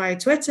in touch via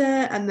Twitter,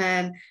 and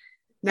then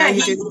now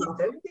you do?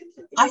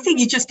 I think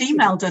he just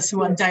emailed us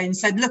one day and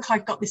said, "Look,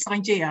 I've got this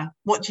idea.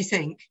 What do you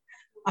think?"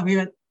 And we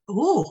went,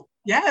 "Oh,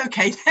 yeah,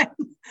 okay, then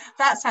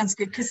that sounds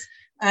good." Because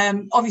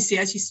obviously,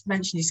 as you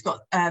mentioned, he's got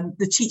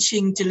the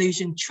Teaching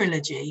Delusion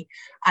trilogy,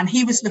 and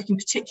he was looking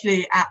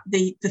particularly at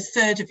the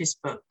third of his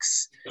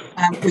books,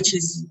 which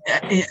is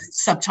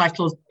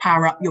subtitled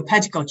Power Up Your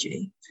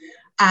Pedagogy.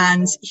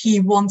 And he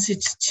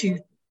wanted to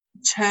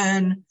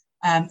turn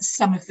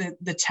some of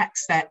the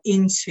text there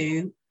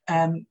into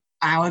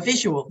our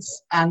visuals,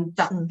 and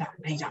that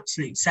made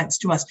absolute sense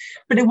to us.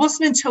 But it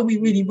wasn't until we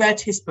really read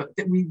his book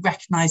that we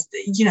recognized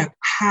that,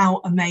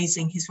 how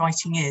amazing his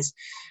writing is.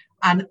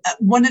 And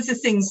one of the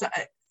things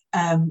that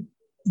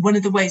one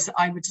of the ways that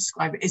I would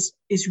describe it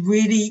is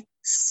really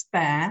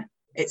spare.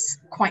 It's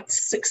quite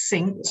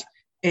succinct.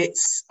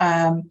 It's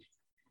to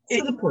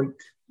the point.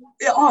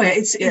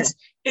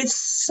 It's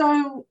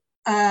so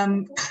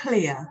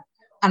clear.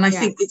 And I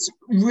think it's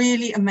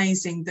really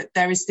amazing that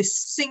there is this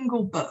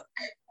single book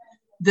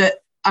that,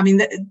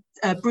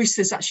 Bruce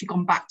has actually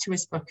gone back to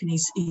his book, and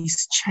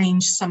he's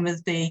changed some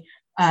of the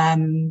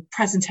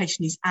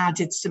presentation. He's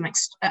added some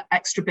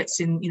extra bits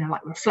in,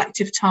 like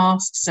reflective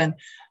tasks, and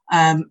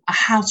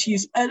how to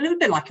use, a little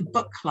bit like a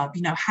book club,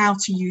 how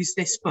to use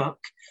this book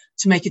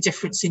to make a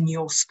difference in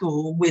your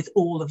school with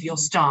all of your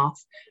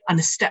staff, and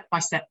a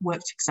step-by-step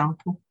worked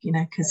example,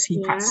 because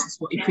he practices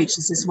what he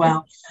preaches as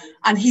well.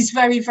 And he's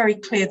very, very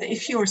clear that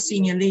if you're a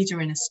senior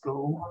leader in a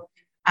school,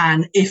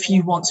 and if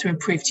you want to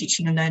improve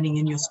teaching and learning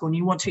in your school, and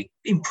you want to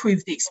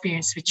improve the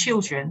experience for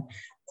children,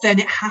 then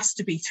it has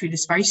to be through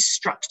this very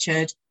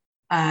structured,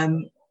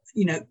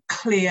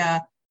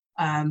 clear,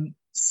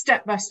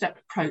 step-by-step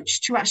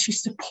approach to actually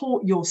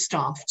support your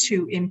staff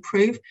to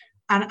improve.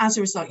 And as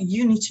a result,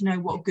 you need to know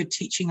what good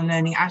teaching and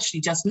learning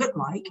actually does look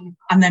like,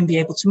 and then be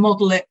able to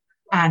model it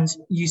and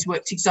use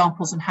worked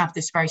examples and have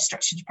this very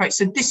structured approach.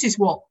 So this is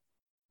what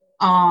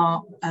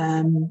our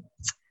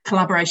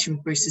collaboration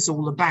with Bruce is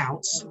all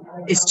about,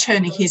 is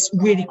turning his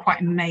really quite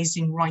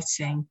amazing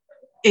writing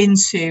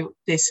into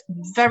this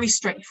very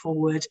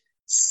straightforward,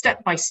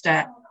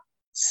 step-by-step,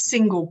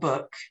 single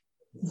book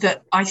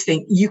that I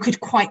think you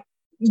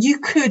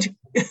could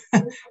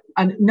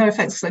and no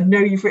offense, because I know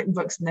you've written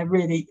books and they're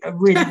really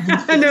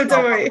no,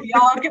 don't worry. We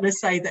are going to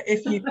say that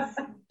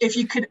if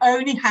you could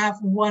only have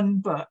one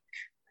book,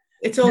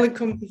 it's all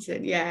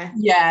encompassing. Yeah,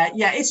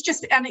 it's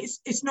just, and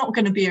it's not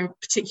going to be a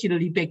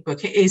particularly big book.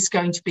 It's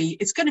going to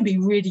be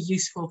really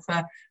useful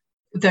for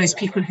those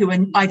people who are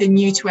either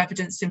new to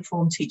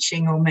evidence-informed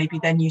teaching, or maybe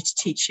they're new to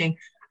teaching,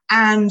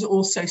 and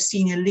also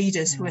senior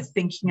leaders who are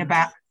thinking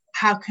about,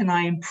 how can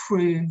I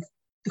improve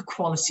the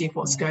quality of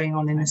what's going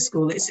on in a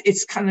school?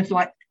 It's kind of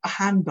like a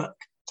handbook.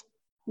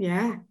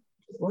 Yeah.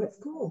 What it's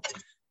called?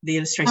 The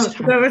illustrated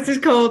handbook. No, what it's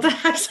called.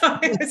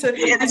 Sorry.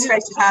 The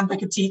illustrated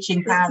handbook of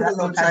teaching power.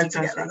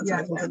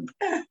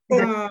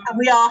 And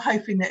we are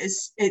hoping that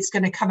it's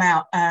going to come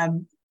out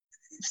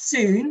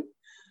soon.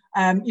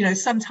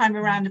 Sometime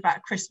around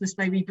about Christmas,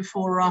 maybe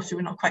before or after.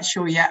 We're not quite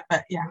sure yet,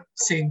 but yeah,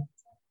 soon.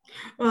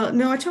 Well,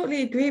 no, I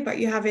totally agree about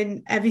you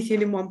having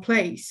everything in one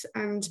place.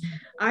 And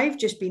I've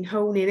just been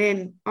honing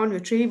in on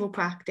retrieval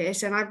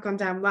practice, and I've gone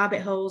down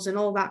rabbit holes and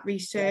all that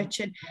research.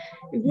 And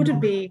it wouldn't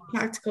be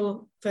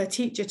practical for a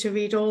teacher to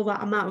read all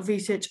that amount of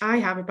research I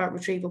have about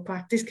retrieval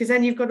practice, because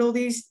then you've got all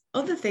these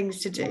other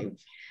things to do.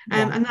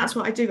 And that's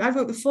what I do. I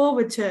wrote the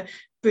foreword to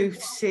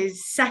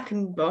Bruce's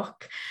second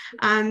book,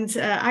 and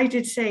I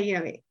did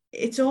say,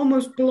 it's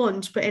almost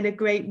blunt, but in a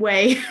great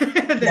way.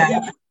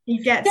 He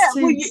gets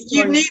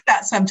you need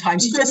that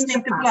sometimes. You just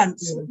need the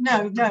blunt.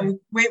 No,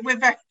 we're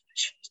very,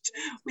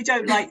 we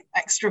don't like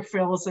extra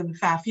frills and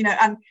faff,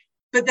 and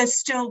but there's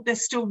still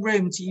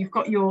room to, you've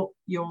got your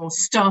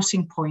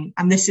starting point,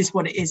 and this is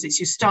what it is. It's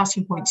your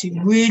starting point to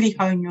really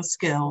hone your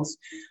skills,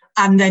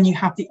 and then you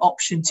have the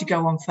option to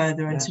go on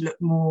further and to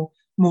look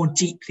more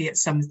deeply at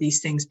some of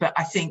these things. But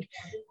I think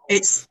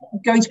it's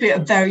going to be a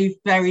very,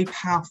 very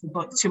powerful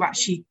book to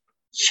actually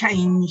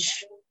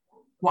change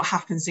what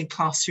happens in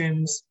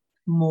classrooms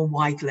more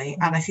widely.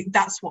 And I think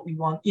that's what we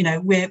want. You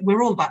know,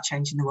 we're all about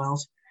changing the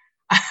world.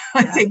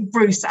 I think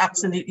Bruce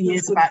absolutely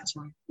is about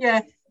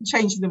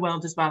changing the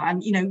world as well,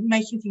 and, you know,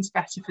 making things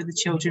better for the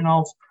children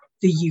of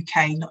the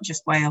UK, not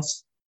just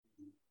Wales.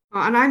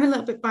 And I'm a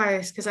little bit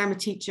biased because I'm a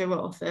teacher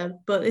author,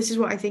 but this is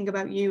what I think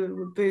about you and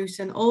with Bruce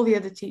and all the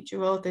other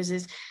teacher authors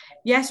is,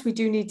 yes, we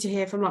do need to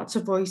hear from lots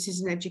of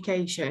voices in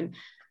education,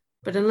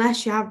 but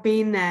unless you have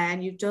been there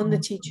and you've done the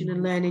teaching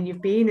and learning,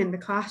 you've been in the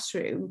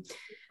classroom,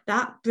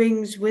 that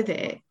brings with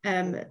it,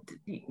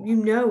 you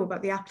know,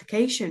 about the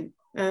application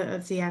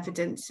of the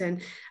evidence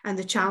and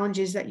the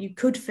challenges that you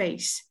could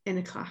face in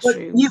a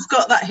classroom. Well, you've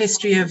got that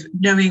history of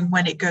knowing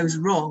when it goes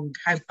wrong,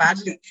 how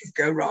badly it can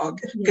go wrong,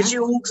 because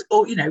you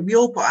all, you know, we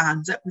all put our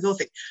hands up, we all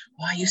think,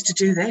 oh, I used to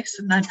do this,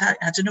 and I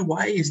don't know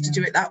why I used to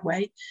do it that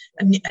way,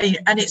 and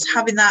it's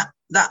having that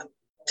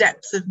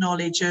depth of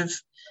knowledge of,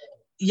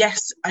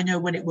 yes, I know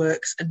when it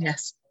works, and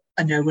yes,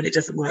 I know when it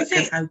doesn't work,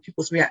 and how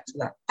people react to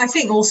that. I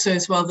think also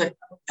as well that,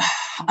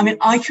 I mean,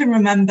 I can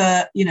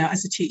remember, you know,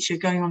 as a teacher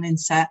going on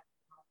inset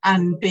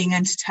and being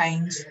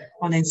entertained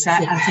on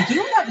inset and thinking,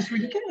 oh, that was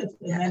really good.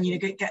 And then, you know,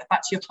 get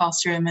back to your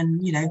classroom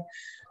and, you know,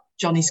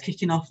 Johnny's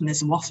kicking off and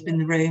there's a wasp in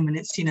the room and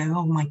it's, you know,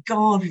 oh my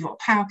God, we've got a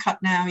power cut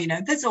now. You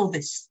know, there's all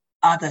this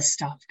other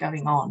stuff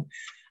going on.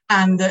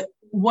 And that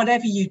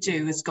whatever you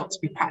do has got to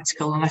be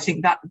practical. And I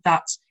think that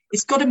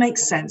it's got to make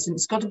sense, and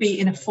it's got to be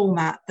in a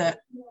format that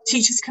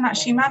teachers can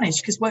actually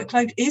manage, because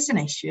workload is an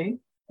issue.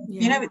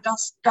 You know,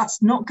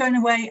 that's not going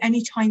away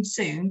anytime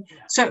soon.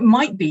 So it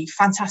might be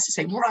fantastic to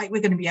say, right,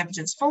 we're going to be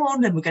evidence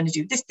informed and we're going to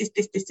do this,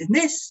 and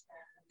this.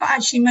 But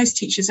actually, most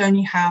teachers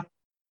only have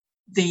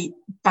the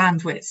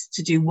bandwidth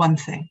to do one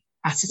thing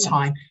at a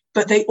time.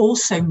 But they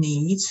also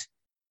need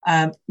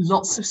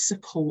lots of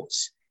support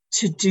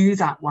to do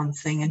that one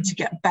thing and to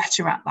get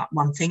better at that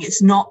one thing.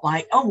 It's not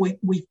like, oh,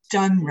 we've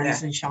done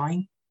Rose and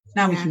Shine,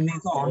 now we can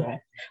move on.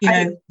 You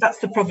know, that's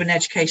the problem in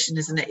education,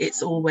 isn't it?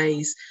 It's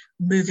always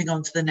moving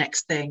on to the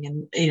next thing,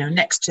 and, you know,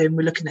 next term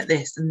we're looking at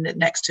this, and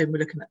next term we're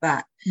looking at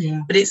that.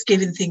 But it's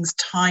giving things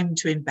time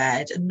to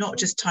embed, and not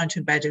just time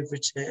to embed over a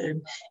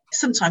term.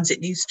 Sometimes it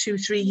needs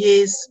 2-3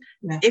 years,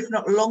 if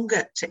not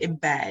longer, to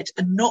embed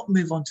and not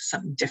move on to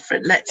something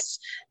different. Let's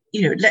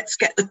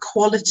get the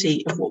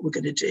quality of what we're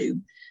going to do.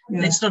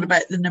 And it's not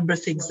about the number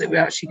of things that we're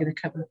actually going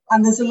to cover.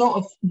 And there's a lot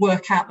of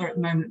work out there at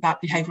the moment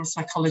about behavioural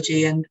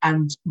psychology and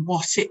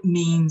what it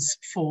means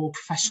for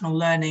professional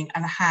learning,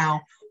 and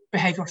how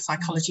behavioural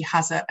psychology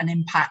has an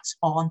impact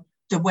on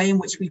the way in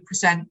which we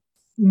present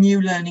new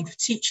learning for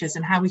teachers,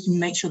 and how we can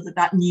make sure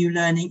that new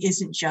learning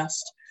isn't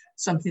just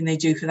something they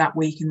do for that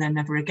week and then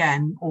never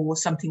again, or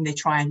something they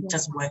try and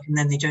doesn't work and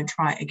then they don't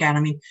try it again. I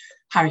mean,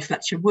 Harry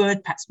Fletcher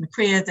Wood, Pax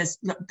McCrea,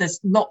 there's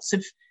lots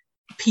of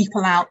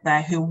people out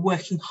there who are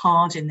working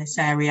hard in this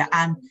area,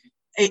 and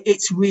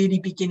it's really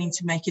beginning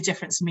to make a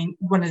difference. I mean,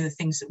 one of the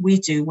things that we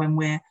do when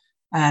we're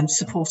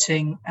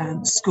supporting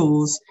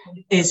schools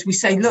is we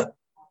say, look,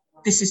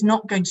 this is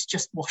not going to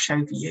just wash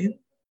over you.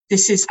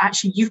 This is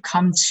actually, you've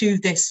come to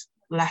this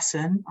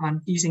lesson,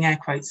 I'm using air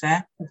quotes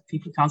there,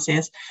 people can't see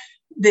us,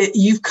 that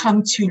you've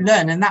come to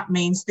learn, and that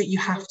means that you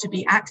have to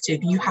be active,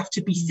 you have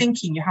to be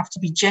thinking, you have to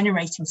be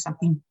generating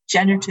something,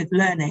 generative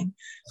learning.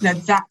 You know,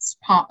 that's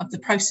part of the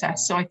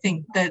process. So I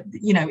think that,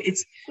 you know,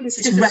 it's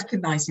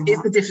recognizing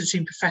it's the difference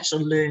between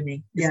professional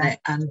learning, isn't it,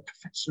 and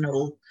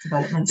professional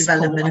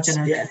development.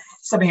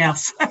 Something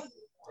else.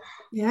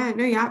 Yeah,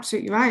 no, you're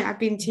absolutely right. I've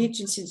been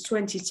teaching since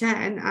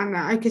 2010 and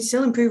I could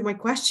still improve my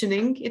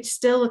questioning. It's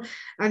still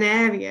an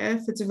area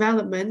for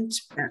development,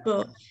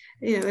 but,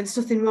 you know, there's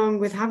nothing wrong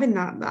with having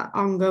that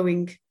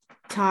ongoing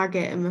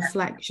target and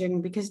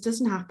reflection, because it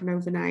doesn't happen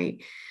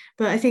overnight.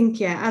 But I think,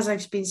 as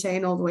I've been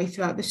saying all the way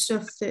throughout, the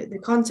stuff, the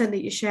content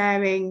that you're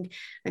sharing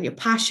and your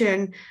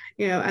passion,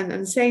 you know,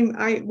 and same,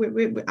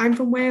 I'm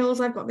from Wales,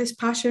 I've got this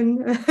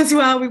passion as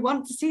well. We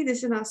want to see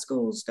this in our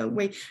schools, don't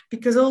we?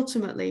 Because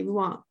ultimately we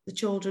want the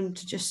children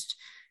to just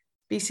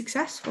be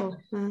successful.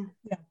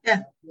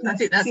 I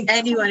think that's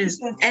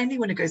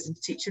anyone who goes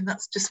into teaching,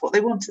 that's just what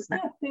they want, isn't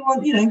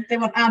it? They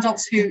want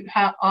adults who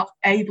are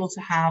able to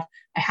have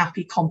a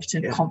happy,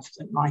 competent,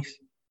 confident life.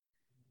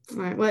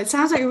 Right. Well, it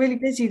sounds like you're really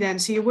busy then.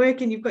 So you're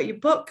working, you've got your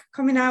book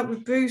coming out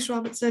with Bruce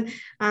Robertson,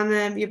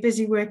 and you're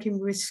busy working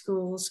with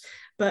schools.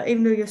 But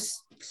even though you're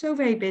so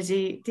very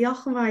busy,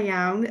 diolch yn fawr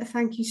iawn.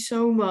 Thank you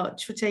so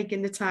much for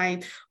taking the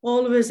time.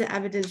 All of us at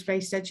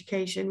Evidence-Based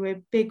Education,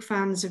 we're big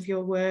fans of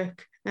your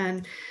work,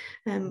 and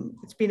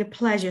it's been a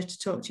pleasure to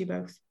talk to you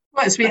both.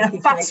 Well, it's been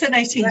a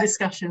fascinating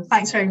discussion.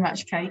 Thanks very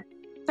much, Kate.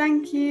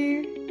 Thank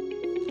you.